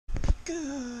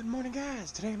Good morning,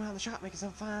 guys. Today I'm out in the shop making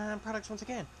some fine products once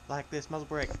again, like this muzzle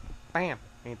brake. Bam!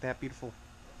 Ain't that beautiful?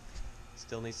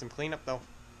 Still needs some cleanup though,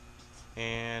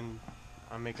 and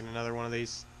I'm making another one of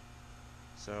these,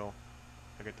 so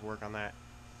I get to work on that.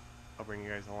 I'll bring you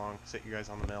guys along, sit you guys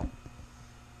on the mill.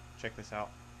 Check this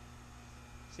out.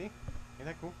 See? Ain't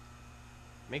that cool?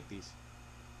 Make these.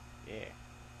 Yeah.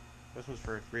 This one's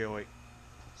for 308.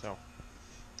 So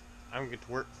I'm gonna get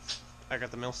to work. I got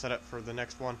the mill set up for the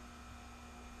next one,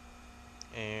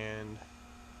 and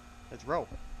let's roll.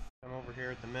 I'm over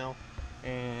here at the mill,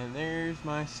 and there's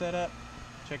my setup.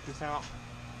 Check this out.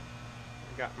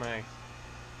 I got my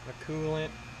coolant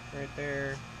right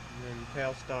there, and then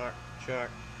tailstock, chuck,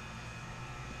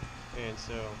 and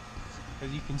so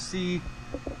as you can see,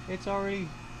 it's already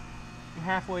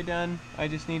halfway done. I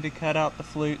just need to cut out the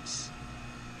flutes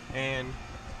and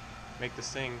make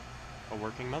this thing a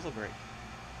working muzzle brake.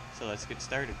 So let's get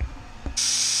started.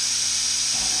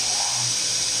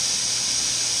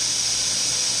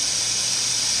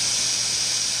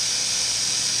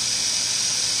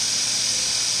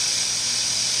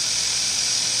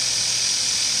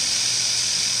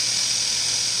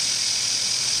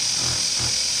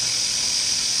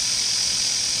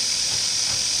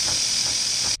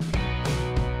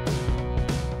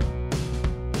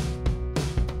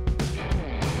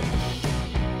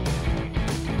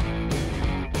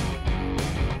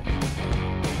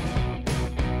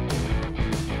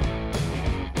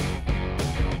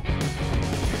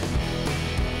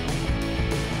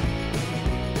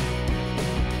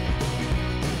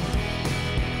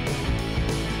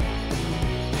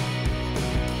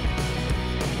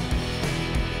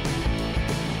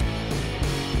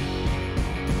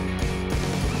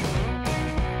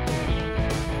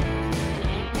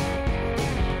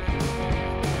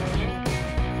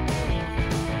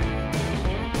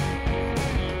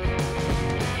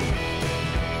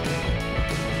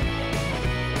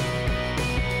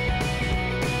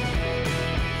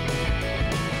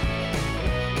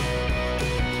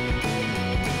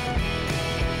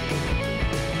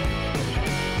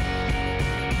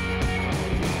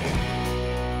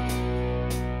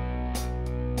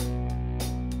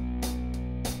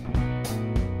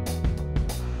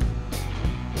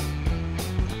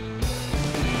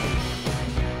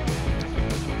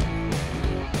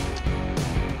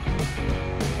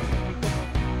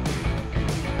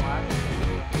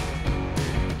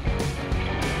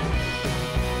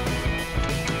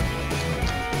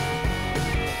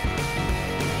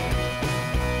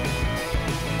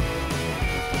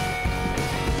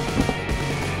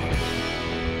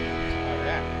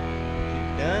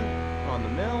 Done on the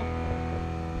mill.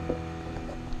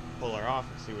 Pull her off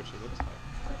and see what she looks like.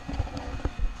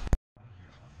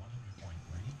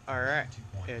 Alright,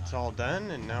 it's all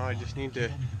done, and now I just need to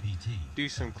do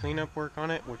some cleanup work on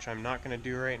it, which I'm not going to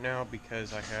do right now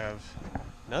because I have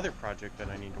another project that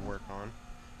I need to work on.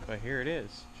 But here it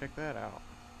is. Check that out.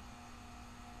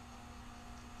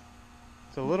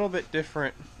 It's a little bit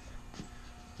different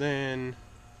than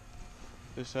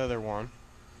this other one.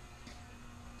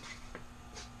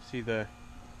 See, the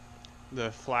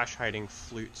flash hiding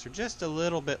flutes are just a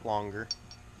little bit longer,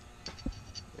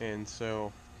 and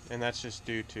that's just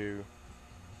due to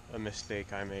a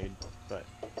mistake I made, but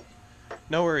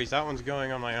no worries, that one's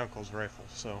going on my uncle's rifle,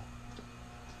 so,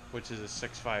 which is a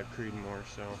 6.5 Creedmoor,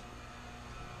 so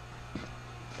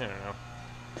I don't know.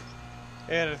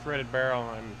 It had a threaded barrel,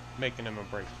 and I'm making him a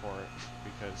brake for it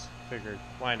because I figured,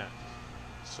 why not?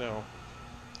 So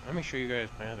let me show you guys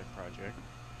my other project.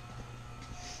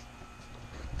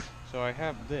 So I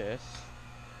have this.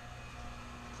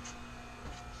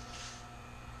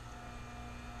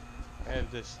 I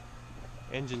have this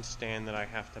engine stand that I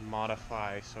have to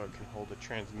modify so it can hold a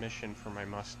transmission for my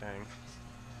Mustang.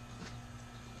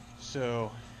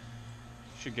 So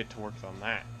should get to work on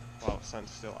that while the sun's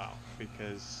still out,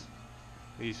 because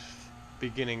these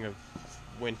beginning of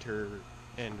winter,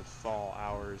 end of fall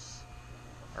hours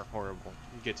are horrible.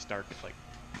 It gets dark at like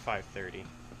 5:30,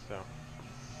 so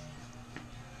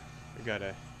we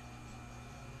gotta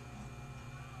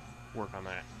work on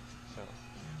that. So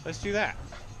let's do that.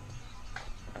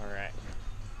 Alright.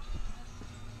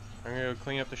 I'm gonna go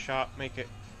clean up the shop, make it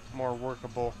more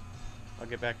workable. I'll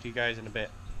get back to you guys in a bit.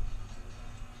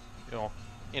 Well,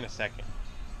 in a second.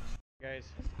 Guys,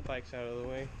 bike's out of the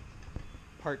way.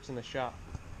 Parts in the shop.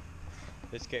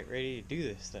 Let's get ready to do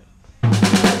this thing.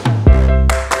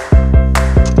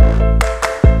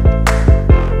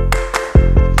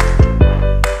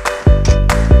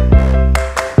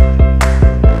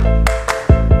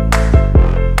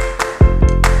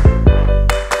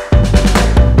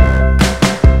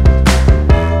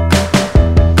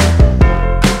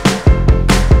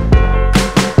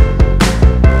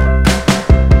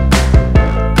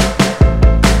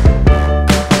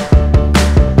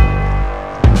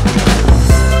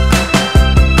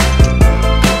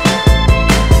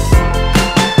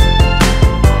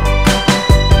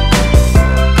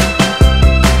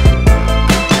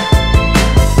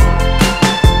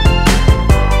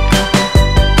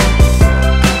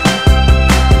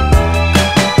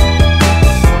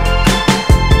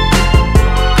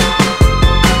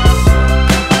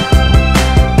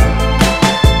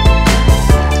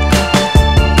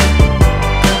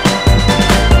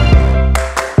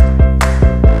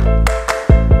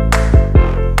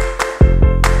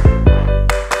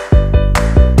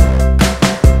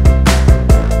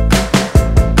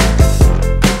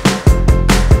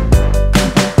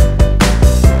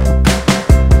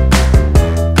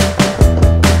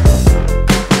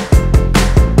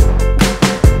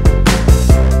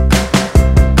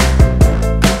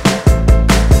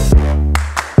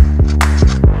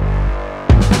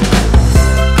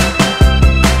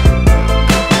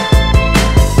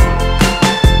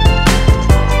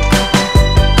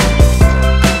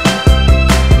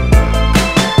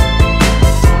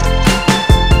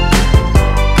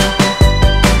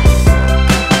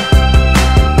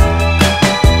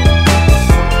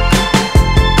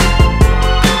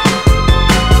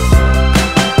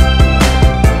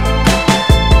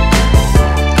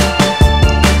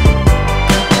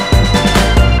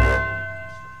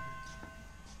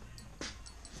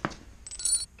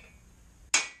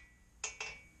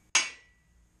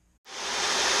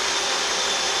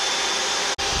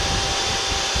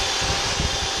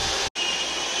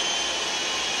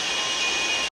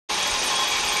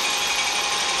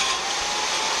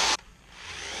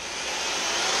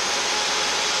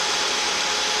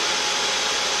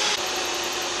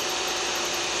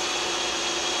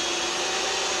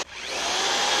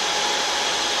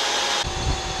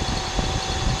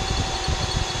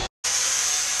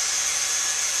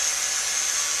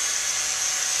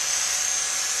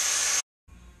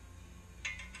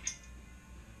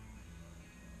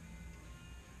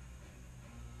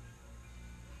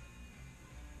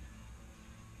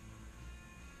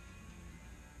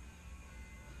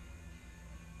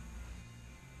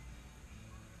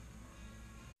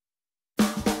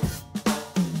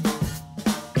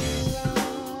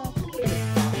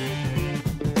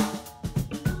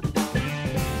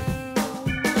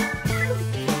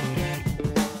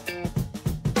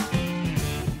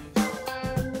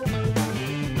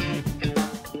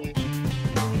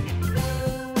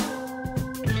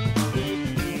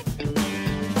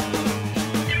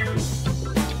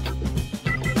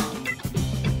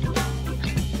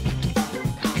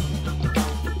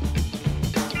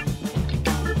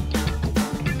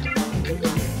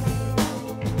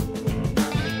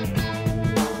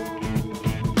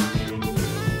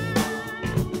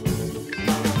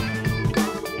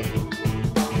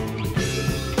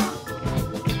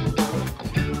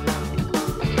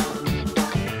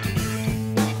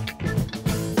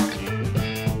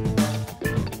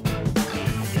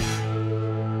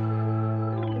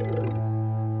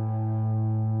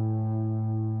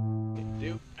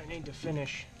 to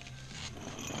finish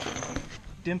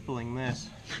dimpling this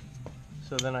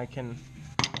so then I can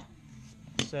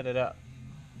set it up.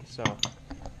 So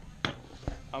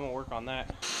I'm gonna work on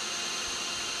that.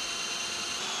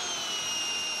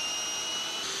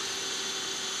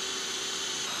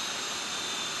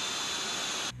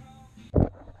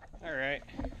 Alright,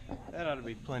 that ought to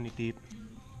be plenty deep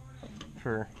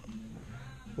for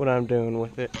what I'm doing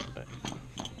with it. But,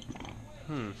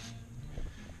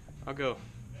 I'll go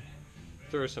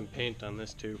throw some paint on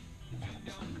this too.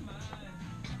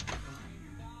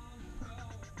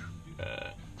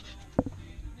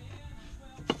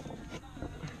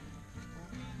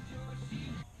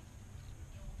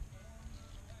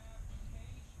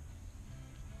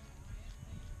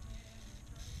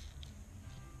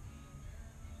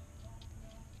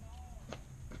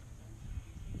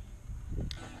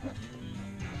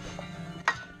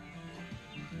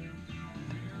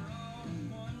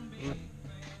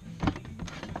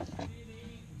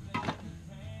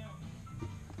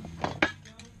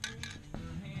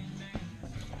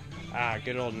 Ah,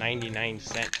 good old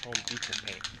 99-cent Home Depot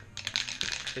paint.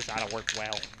 This ought to work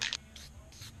well.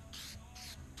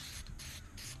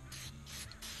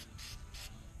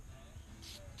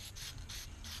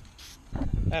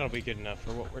 That'll be good enough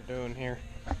for what we're doing here.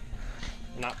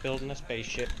 We're not building a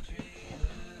spaceship.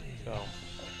 So,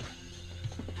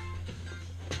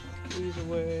 these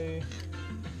away.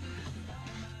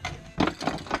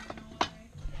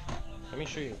 Let me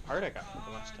show you the part I got for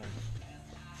the last time.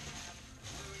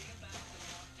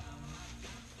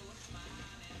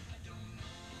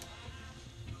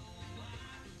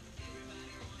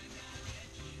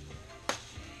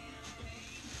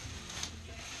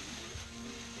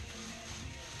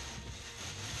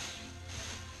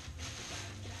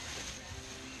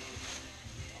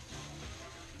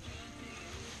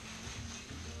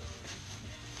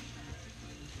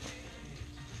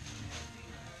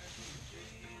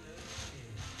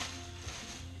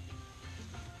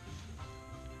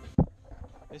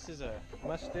 This is a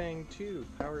Mustang 2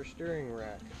 power steering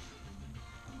rack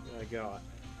that I got.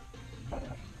 Got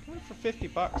it for 50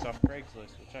 bucks off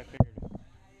Craigslist, which I figured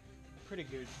a pretty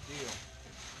good deal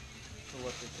for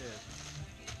what this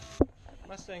is.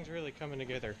 Mustang's really coming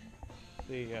together.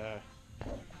 The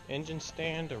engine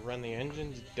stand to run the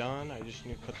engine's done. I just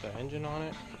need to put the engine on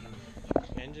it.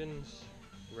 Engine's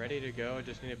ready to go. I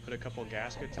just need to put a couple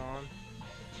gaskets on,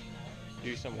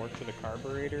 do some work to the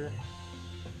carburetor,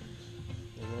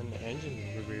 and then the engine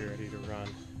will be ready to run.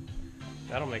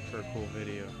 That'll make for a cool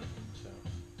video. So,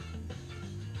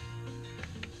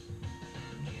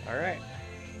 alright.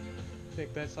 I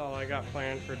think that's all I got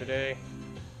planned for today.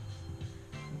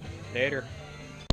 Later.